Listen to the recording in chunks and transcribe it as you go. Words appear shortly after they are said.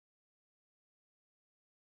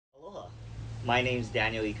My name's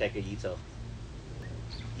Daniel Ikaika Ito.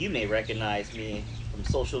 You may recognize me from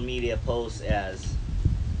social media posts as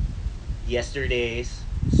yesterday's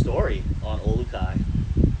story on OluKai,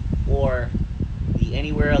 or the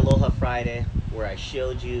Anywhere Aloha Friday, where I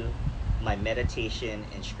showed you my meditation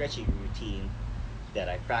and stretching routine that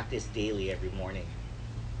I practice daily every morning.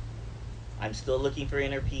 I'm still looking for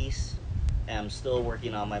inner peace, and I'm still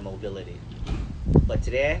working on my mobility. But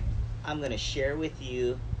today, I'm going to share with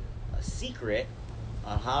you a secret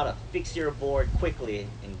on how to fix your board quickly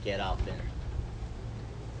and get out there.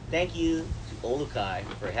 Thank you to OluKai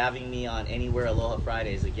for having me on Anywhere Aloha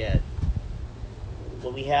Fridays again.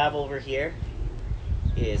 What we have over here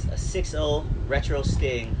is a 6.0 retro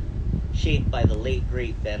sting shaped by the late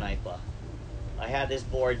great Ben Ipa. I had this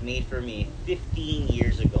board made for me 15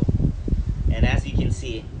 years ago, and as you can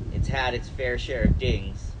see, it's had its fair share of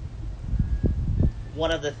dings. One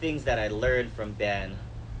of the things that I learned from Ben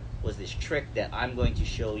was this trick that I'm going to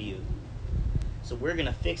show you. So we're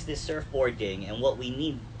gonna fix this surfboard ding, and what we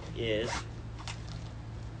need is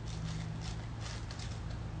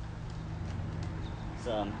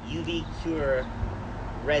some UV cure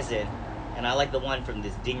resin, and I like the one from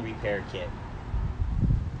this ding repair kit.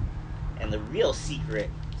 And the real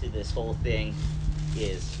secret to this whole thing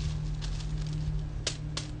is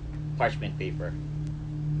parchment paper.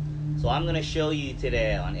 So I'm gonna show you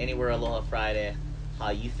today on Anywhere Aloha Friday how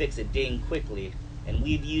you fix a ding quickly, and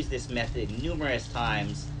we've used this method numerous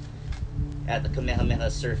times at the Kapālama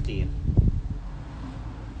Surf Team.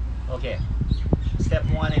 Okay, step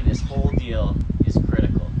one in this whole deal is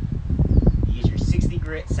critical. You use your 60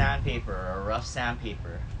 grit sandpaper or rough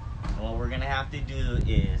sandpaper, and what we're gonna have to do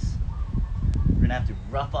is we're gonna have to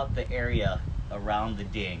rough up the area around the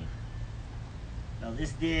ding. Now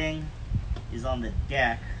this ding is on the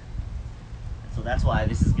deck, so that's why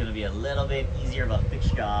this is going to be a little bit easier of a fix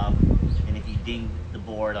job than if you ding the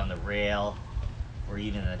board on the rail or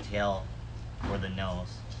even the tail or the nose.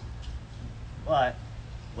 But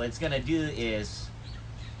what it's going to do is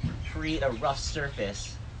create a rough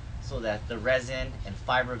surface so that the resin and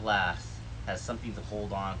fiberglass has something to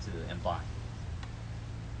hold on to and bind.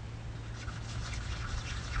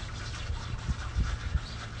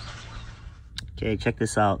 Okay, check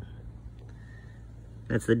this out.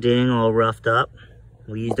 That's the ding all roughed up.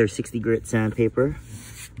 We used our 60 grit sandpaper.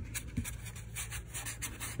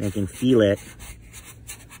 And you can feel it.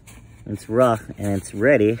 It's rough and it's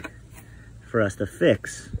ready for us to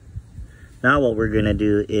fix. Now what we're gonna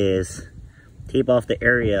do is tape off the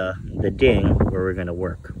area, the ding, where we're gonna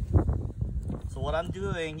work. So what I'm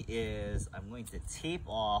doing is I'm going to tape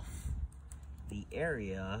off the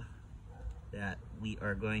area that we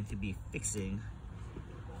are going to be fixing.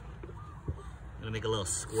 I'm gonna make a little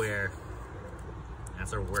square.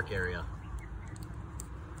 That's our work area.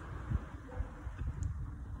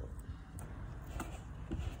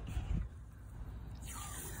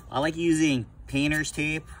 I like using painter's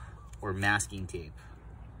tape or masking tape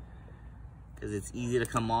because it's easy to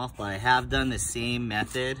come off, but I have done the same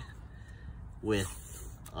method with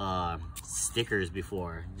stickers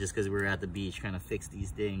before, just because we were at the beach trying to fix these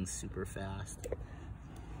things super fast.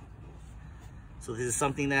 So this is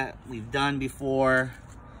something that we've done before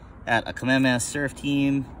at a Kapālama Surf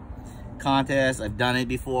Team contest. I've done it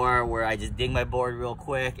before where I just dig my board real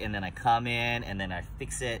quick and then I come in and then I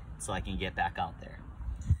fix it so I can get back out there.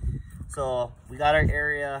 So we got our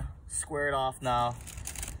area squared off now,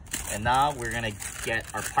 and now we're gonna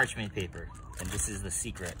get our parchment paper, and this is the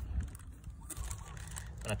secret.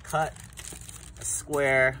 I'm gonna cut a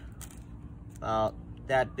square about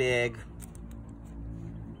that big.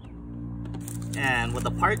 And what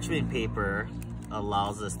the parchment paper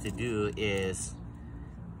allows us to do is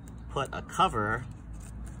put a cover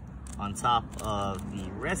on top of the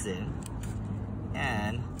resin,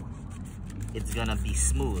 and it's gonna be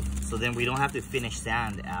smooth. So then we don't have to finish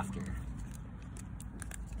sand after.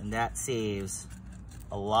 And that saves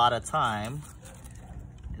a lot of time,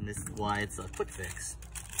 and this is why it's a quick fix.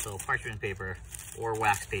 So parchment paper or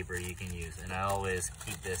wax paper you can use, and I always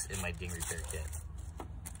keep this in my ding repair kit.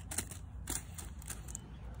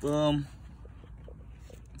 Boom.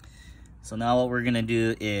 So now what we're gonna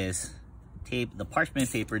do is tape the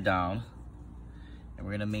parchment paper down, and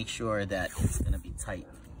we're gonna make sure that it's gonna be tight.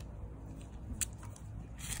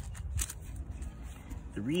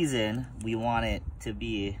 The reason we want it to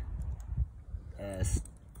be as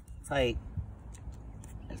tight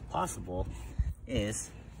as possible is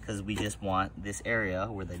because we just want this area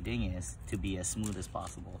where the ding is to be as smooth as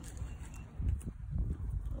possible.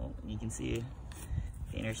 So you can see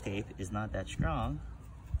painter's tape is not that strong.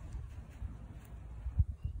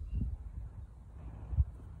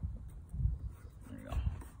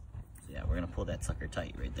 pull that sucker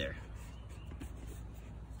tight right there.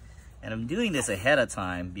 And I'm doing this ahead of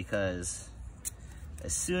time because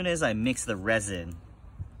as soon as I mix the resin,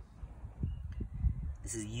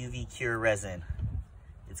 this is UV cure resin,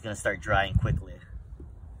 it's gonna start drying quickly.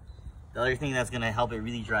 The other thing that's gonna help it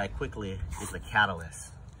really dry quickly is the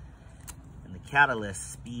catalyst. And the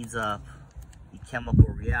catalyst speeds up the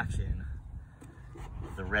chemical reaction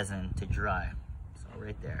of the resin to dry. So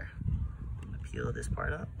right there, I'm gonna peel this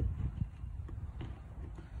part up.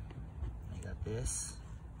 I got this.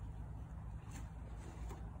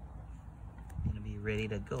 I'm gonna be ready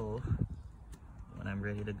to go when I'm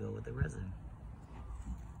ready to go with the resin.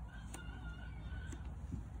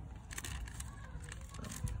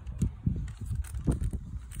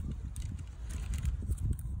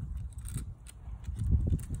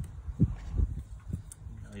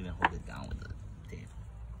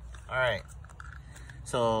 All right,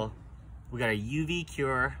 so we got a UV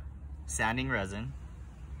cure sanding resin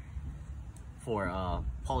for a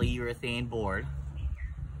polyurethane board.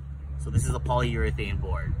 So this is a polyurethane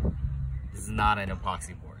board. This is not an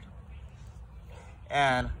epoxy board.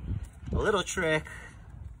 And a little trick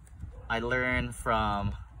I learned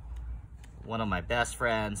from one of my best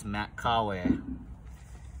friends, Matt Kawe,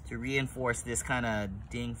 to reinforce this kind of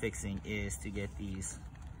ding fixing is to get these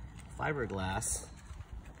fiberglass.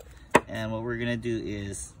 And what we're gonna do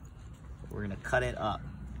is we're gonna cut it up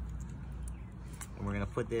and we're gonna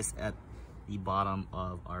put this at the bottom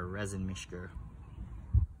of our resin mixture.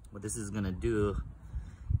 What this is gonna do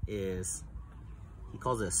is, he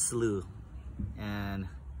calls it a slew, and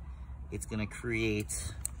it's gonna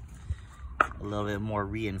create a little bit more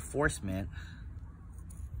reinforcement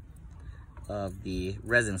of the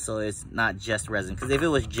resin, so it's not just resin. Because if it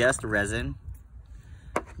was just resin,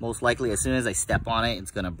 most likely as soon as I step on it,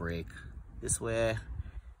 it's gonna break. This way,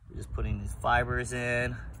 we're just putting these fibers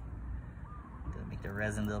in, gonna make the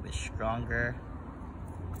resin a little bit stronger.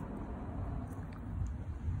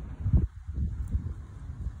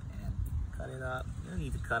 And cut it up. You don't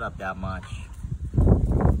need to cut up that much.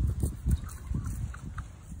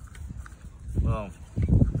 Boom.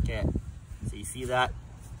 Okay, so you see that?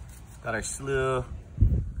 Got our slew,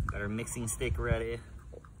 got our mixing stick ready.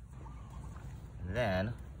 And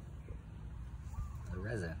then, the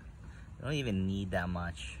resin. You don't even need that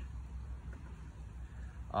much.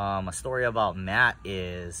 A story about Matt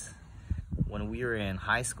is, when we were in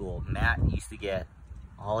high school, Matt used to get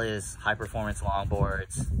all his high performance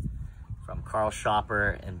longboards from Carl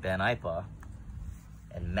Shopper and Ben Ipa.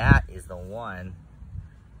 And Matt is the one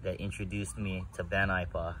that introduced me to Ben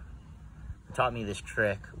Ipa, who taught me this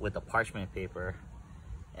trick with the parchment paper,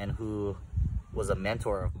 and who was a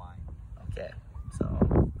mentor of mine. Okay,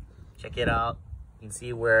 so check it out. You can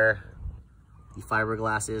see where the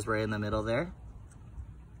fiberglass is right in the middle there.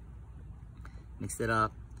 Mix it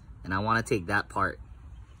up, and I want to take that part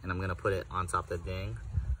and I'm gonna put it on top of the ding.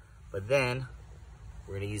 But then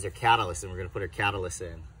we're gonna use our catalyst, and we're gonna put our catalyst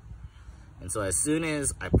in. And so as soon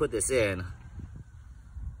as I put this in,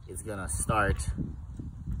 it's gonna start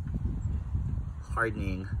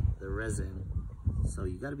hardening the resin. So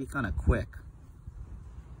you gotta be kind of quick.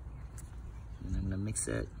 And I'm gonna mix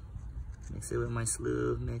it with my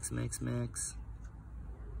slew, mix.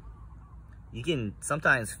 You can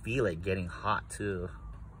sometimes feel it getting hot too.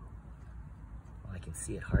 Oh, I can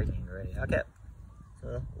see it hardening already. Okay,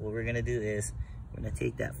 so what we're gonna do is we're gonna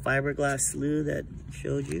take that fiberglass slew that I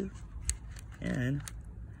showed you, and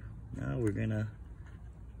now we're gonna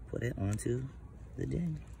put it onto the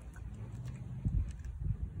ding.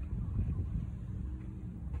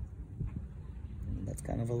 And that's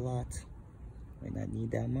kind of a lot. Might not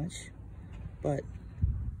need that much, but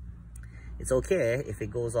it's okay if it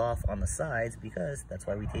goes off on the sides, because that's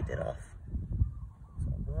why we taped it off.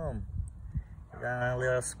 So boom, we got a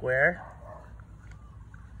little square.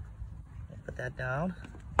 We'll put that down,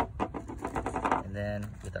 and then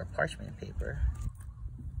with our parchment paper,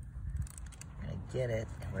 we're gonna get it,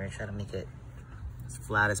 and we're gonna try to make it as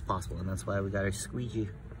flat as possible, and that's why we got our squeegee.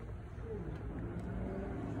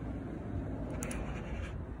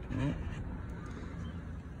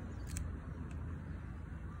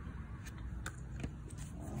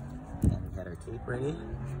 Tape ready,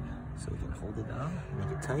 so we can hold it down,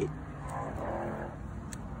 make it tight.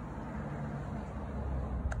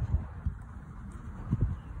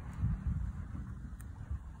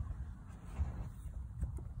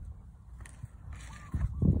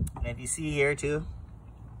 And if you see here too,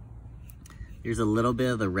 there's a little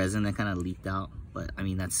bit of the resin that kind of leaked out, but I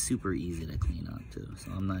mean, that's super easy to clean up too,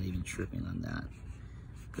 so I'm not even tripping on that,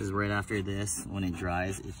 because right after this, when it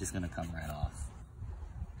dries, it's just gonna come right off.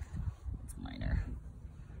 Minor,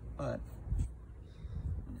 but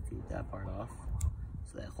that part off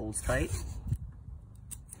so that holds tight.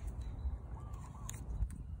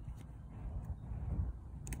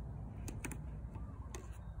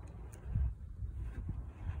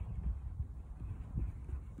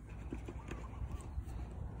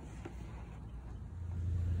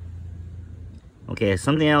 Okay,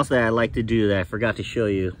 something else that I like to do that I forgot to show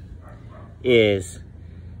you is,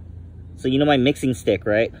 so you know my mixing stick,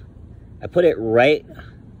 right? I put it right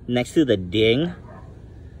next to the ding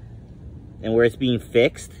and where it's being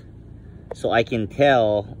fixed, so I can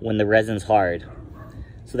tell when the resin's hard.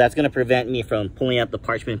 So that's gonna prevent me from pulling out the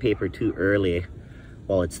parchment paper too early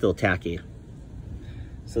while it's still tacky.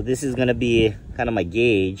 So this is gonna be kind of my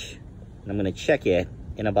gauge, and I'm gonna check it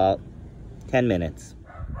in about 10 minutes.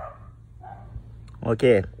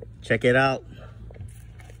 Okay, check it out.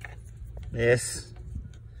 This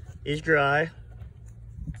is dry.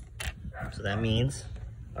 So that means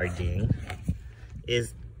our ding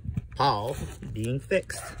is all being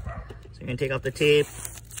fixed. So you're gonna take off the tape.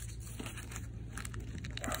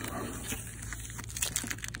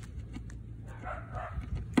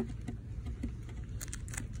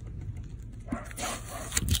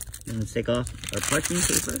 And let's take off our parchment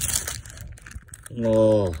paper.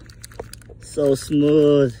 Oh, so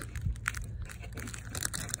smooth.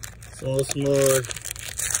 So smooth.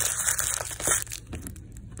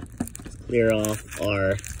 Let's clear off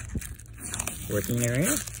our working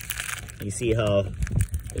area. You see how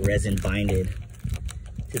the resin binded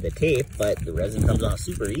to the tape, but the resin comes off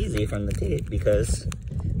super easy from the tape because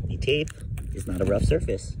the tape is not a rough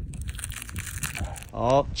surface.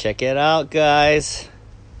 Oh, check it out, guys.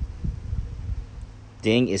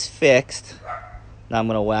 Ding is fixed. Now I'm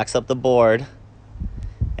gonna wax up the board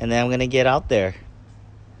and then I'm gonna get out there.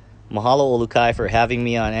 Mahalo OluKai for having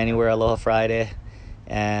me on Anywhere Aloha Friday,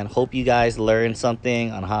 and hope you guys learned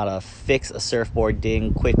something on how to fix a surfboard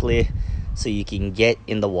ding quickly so you can get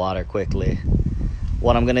in the water quickly.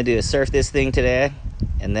 What I'm gonna do is surf this thing today,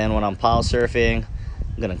 and then when I'm pile surfing,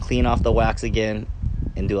 I'm gonna clean off the wax again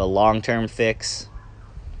and do a long-term fix.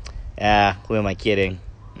 Who am I kidding?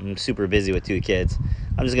 I'm super busy with 2 kids.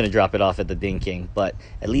 I'm just gonna drop it off at the Ding King, but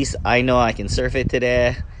at least I know I can surf it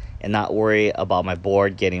today and not worry about my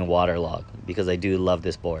board getting waterlogged, because I do love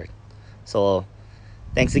this board. So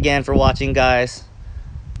thanks again for watching, guys.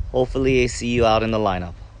 Hopefully see you out in the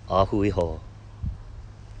lineup. Ahui ho.